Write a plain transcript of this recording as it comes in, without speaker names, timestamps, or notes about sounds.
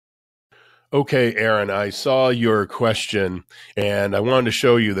Okay, Aaron, I saw your question and I wanted to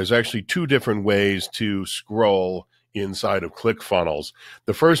show you there's actually two different ways to scroll inside of ClickFunnels.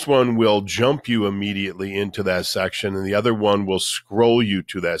 The first one will jump you immediately into that section, and the other one will scroll you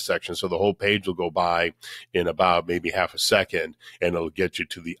to that section. So the whole page will go by in about maybe half a second, and it'll get you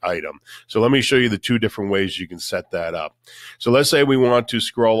to the item. So let me show you the two different ways you can set that up. So let's say we want to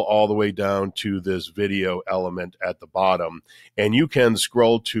scroll all the way down to this video element at the bottom, and you can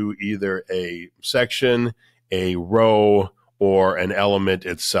scroll to either a section, a row, or an element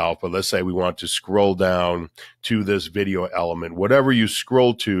itself. But let's say we want to scroll down to this video element. Whatever you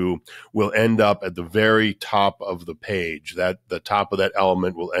scroll to will end up at the very top of the page. The top of that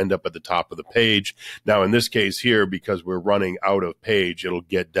element will end up at the top of the page. Now, in this case here, because we're running out of page, it'll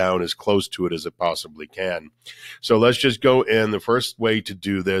get down as close to it as it possibly can. So let's just go in. The first way to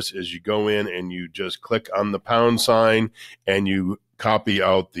do this is you go in and you just click on the pound sign and you copy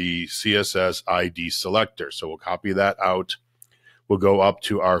out the CSS ID selector. So we'll copy that out. We'll go up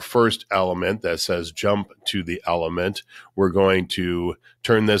to our first element that says jump to the element. We're going to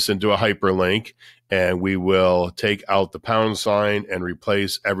turn this into a hyperlink, and we will take out the pound sign and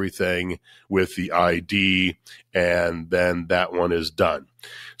replace everything with the ID, and then that one is done.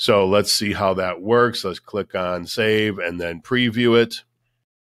 So let's see how that works. Let's click on save and then preview it.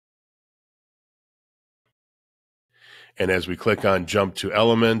 And as we click on jump to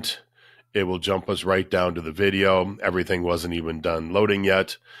element, it will jump us right down to the video. Everything wasn't even done loading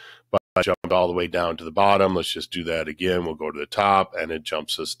yet, but I jumped all the way down to the bottom. Let's just do that again. We'll go to the top, and it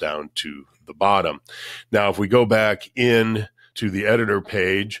jumps us down to the bottom. Now, if we go back in to the editor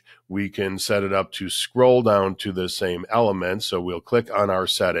page, we can set it up to scroll down to the same element. So we'll click on our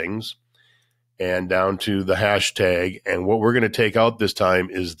settings and down to the hashtag. And what we're going to take out this time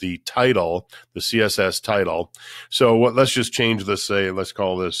is the title, the CSS title. So let's just change this, let's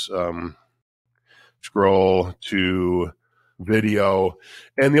call this scroll to video.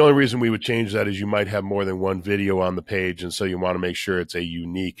 And the only reason we would change that is you might have more than one video on the page, and so you want to make sure it's a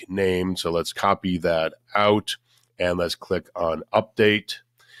unique name. So let's copy that out and let's click on update.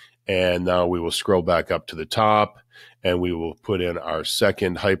 And now we will scroll back up to the top and we will put in our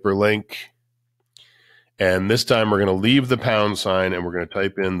second hyperlink. And this time we're going to leave the pound sign and we're going to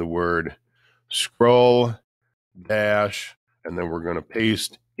type in the word scroll dash, and then we're going to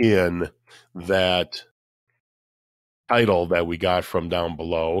paste in that title that we got from down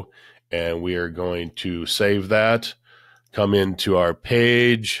below. And we are going to save that, come into our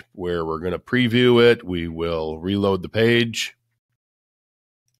page where we're going to preview it. We will reload the page.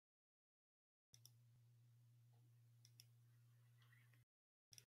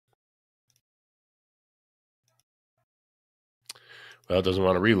 Well, it doesn't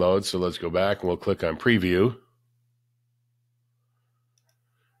want to reload, so let's go back and we'll click on preview.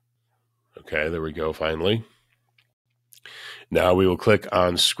 Okay, there we go, finally. Now we will click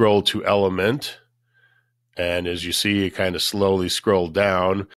on scroll to element. And as you see, it kind of slowly scrolled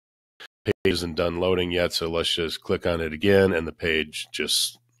down. The page isn't done loading yet, so let's just click on it again, and the page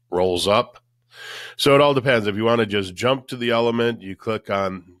just rolls up. So it all depends. If you want to just jump to the element, you click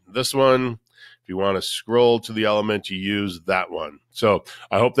on this one. If you want to scroll to the element, you use that one. So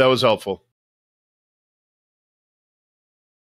I hope that was helpful.